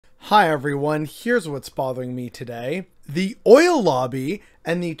Hi everyone, here's what's bothering me today. The oil lobby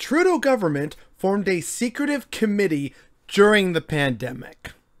and the Trudeau government formed a secretive committee during the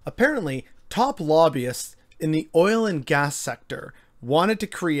pandemic. Apparently, top lobbyists in the oil and gas sector wanted to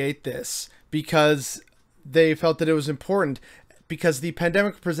create this because they felt that it was important because the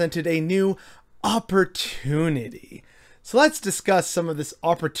pandemic presented a new opportunity. So let's discuss some of this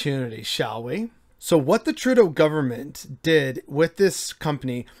opportunity, shall we? So what the Trudeau government did with this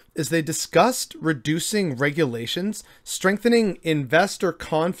company is they discussed reducing regulations, strengthening investor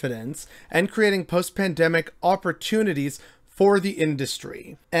confidence, and creating post-pandemic opportunities for the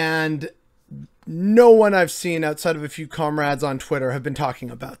industry. And no one I've seen outside of a few comrades on Twitter have been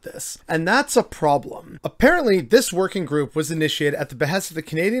talking about this. And that's a problem. Apparently, this working group was initiated at the behest of the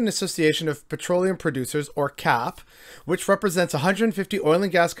Canadian Association of Petroleum Producers, or CAP, which represents 150 oil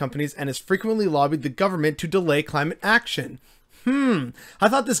and gas companies and has frequently lobbied the government to delay climate action. I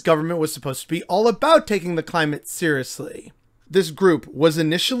thought this government was supposed to be all about taking the climate seriously. This group was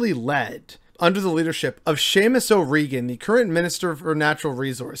initially led under the leadership of Seamus O'Regan, the current Minister for Natural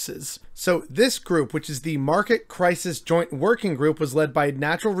Resources. So this group, which is the Market Crisis Joint Working Group, was led by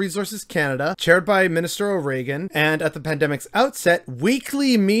Natural Resources Canada, chaired by Minister O'Regan, and at the pandemic's outset,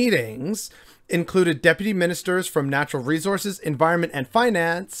 weekly meetings included deputy ministers from Natural Resources, Environment, and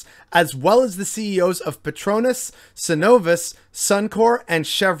Finance, as well as the CEOs of Petronas, Cenovus, Suncor, and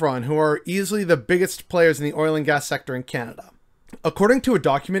Chevron, who are easily the biggest players in the oil and gas sector in Canada. According to a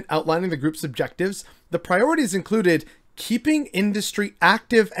document outlining the group's objectives, the priorities included keeping industry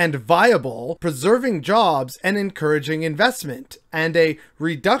active and viable, preserving jobs, and encouraging investment, and a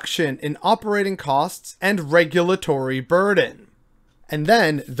reduction in operating costs and regulatory burden. And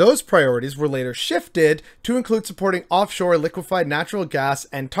then those priorities were later shifted to include supporting offshore liquefied natural gas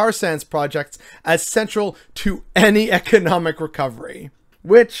and tar sands projects as central to any economic recovery.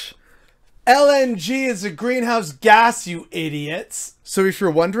 Which, LNG is a greenhouse gas, you idiots. So if you're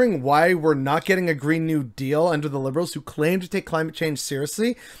wondering why we're not getting a Green New Deal under the Liberals who claim to take climate change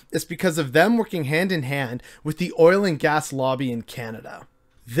seriously, it's because of them working hand in hand with the oil and gas lobby in Canada.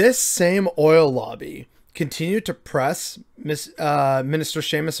 This same oil lobby continued to press Minister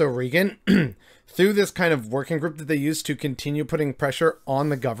Seamus O'Regan through this kind of working group that they used to continue putting pressure on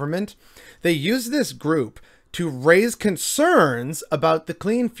the government. They used this group to raise concerns about the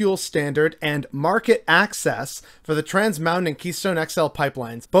Clean Fuel Standard and market access for the Trans Mountain and Keystone XL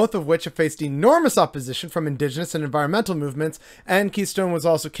pipelines, both of which have faced enormous opposition from Indigenous and environmental movements, and Keystone was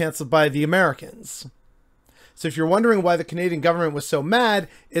also cancelled by the Americans. So if you're wondering why the Canadian government was so mad,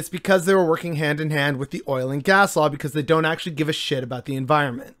 it's because they were working hand in hand with the oil and gas law because they don't actually give a shit about the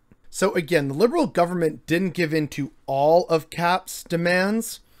environment. So again, the Liberal government didn't give in to all of CAP's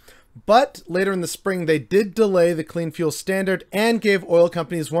demands, but later in the spring, they did delay the Clean Fuel Standard and gave oil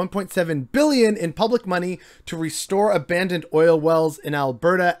companies $1.7 billion in public money to restore abandoned oil wells in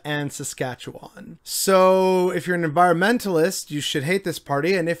Alberta and Saskatchewan. So if you're an environmentalist, you should hate this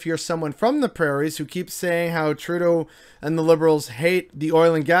party. And if you're someone from the prairies who keeps saying how Trudeau and the Liberals hate the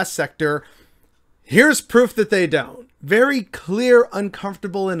oil and gas sector, here's proof that they don't. Very clear,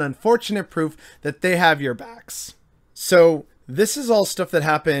 uncomfortable, and unfortunate proof that they have your backs. So this is all stuff that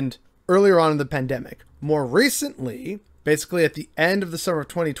happened earlier on in the pandemic. More recently, basically at the end of the summer of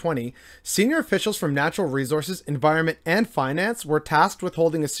 2020, senior officials from Natural Resources, Environment, and Finance were tasked with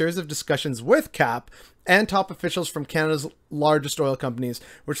holding a series of discussions with CAP and top officials from Canada's largest oil companies,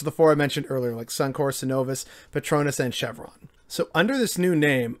 which are the four I mentioned earlier, like Suncor, Cenovus, Petronas, and Chevron. So under this new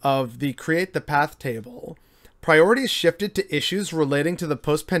name of the Create the Path table, priorities shifted to issues relating to the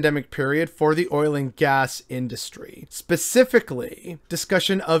post-pandemic period for the oil and gas industry. Specifically,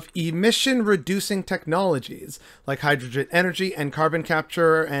 discussion of emission-reducing technologies like hydrogen energy and carbon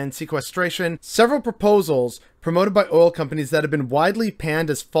capture and sequestration. Several proposals promoted by oil companies that have been widely panned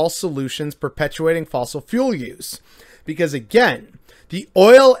as false solutions perpetuating fossil fuel use. Because again, the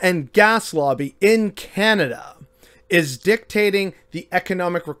oil and gas lobby in Canada is dictating the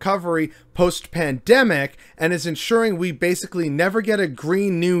economic recovery post-pandemic and is ensuring we basically never get a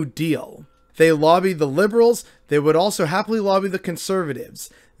Green New Deal. They lobby the Liberals. They would also happily lobby the Conservatives.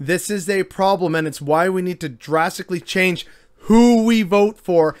 This is a problem, and it's why we need to drastically change who we vote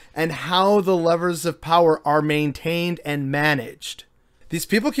for and how the levers of power are maintained and managed. These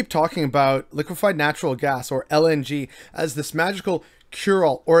people keep talking about liquefied natural gas, or LNG, as this magical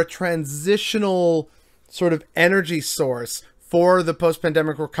cure-all or a transitional sort of energy source for the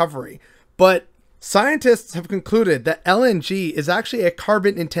post-pandemic recovery. But scientists have concluded that LNG is actually a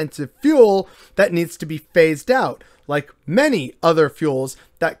carbon-intensive fuel that needs to be phased out, like many other fuels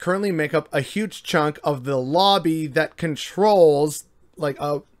that currently make up a huge chunk of the lobby that controls like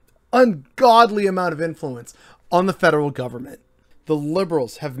a ungodly amount of influence on the federal government. The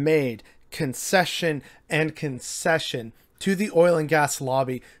Liberals have made concession and concession to the oil and gas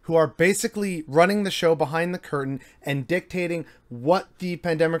lobby, who are basically running the show behind the curtain and dictating what the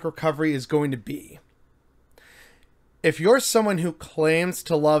pandemic recovery is going to be. If you're someone who claims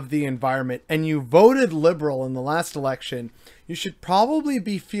to love the environment and you voted Liberal in the last election, you should probably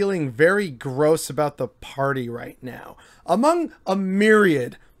be feeling very gross about the party right now, among a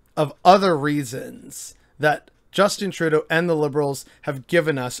myriad of other reasons that Justin Trudeau and the Liberals have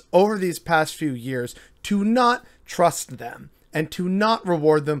given us over these past few years to not trust them and to not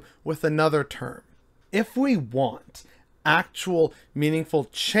reward them with another term. If we want actual meaningful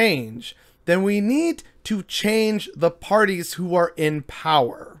change, then we need to change the parties who are in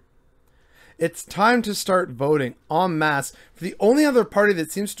power. It's time to start voting en masse for the only other party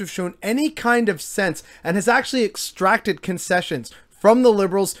that seems to have shown any kind of sense and has actually extracted concessions from the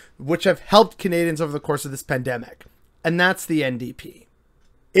Liberals, which have helped Canadians over the course of this pandemic. And that's the NDP.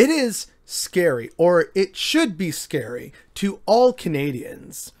 It is scary, or it should be scary, to all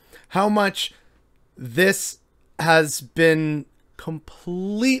Canadians how much this has been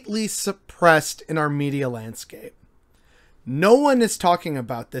completely suppressed in our media landscape. No one is talking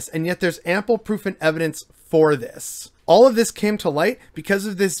about this, and yet there's ample proof and evidence for this. All of this came to light because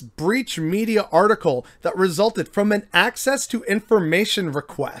of this breach media article that resulted from an access to information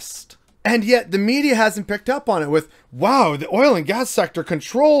request. And yet the media hasn't picked up on it with, wow, the oil and gas sector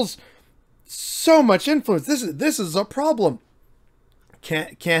controls so much influence. This is a problem.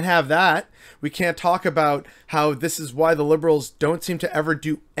 Can't have that. We can't talk about how this is why the Liberals don't seem to ever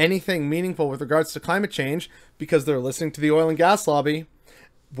do anything meaningful with regards to climate change, because they're listening to the oil and gas lobby,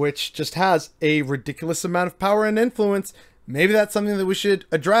 which just has a ridiculous amount of power and influence. Maybe that's something that we should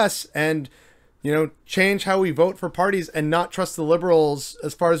address and, change how we vote for parties and not trust the Liberals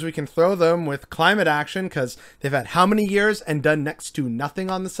as far as we can throw them with climate action, because they've had how many years and done next to nothing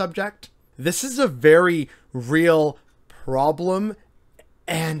on the subject? This is a very real problem,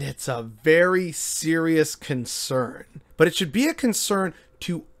 and it's a very serious concern. But it should be a concern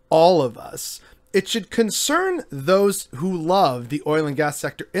to all of us. It should concern those who love the oil and gas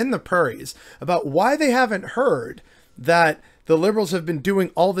sector in the prairies about why they haven't heard that the Liberals have been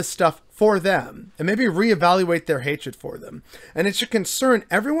doing all this stuff for them, and maybe reevaluate their hatred for them. And it should concern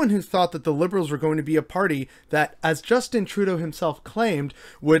everyone who thought that the Liberals were going to be a party that, as Justin Trudeau himself claimed,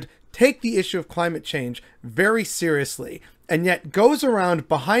 would take the issue of climate change very seriously, and yet goes around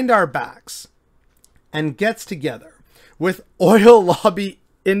behind our backs and gets together with oil lobby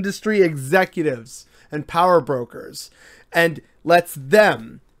industry executives and power brokers and lets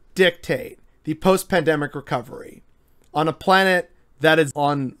them dictate the post-pandemic recovery on a planet that is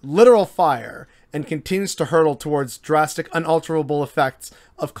on literal fire and continues to hurtle towards drastic, unalterable effects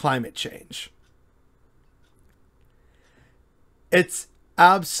of climate change. It's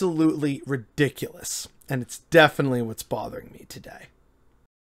absolutely ridiculous, and it's definitely what's bothering me today.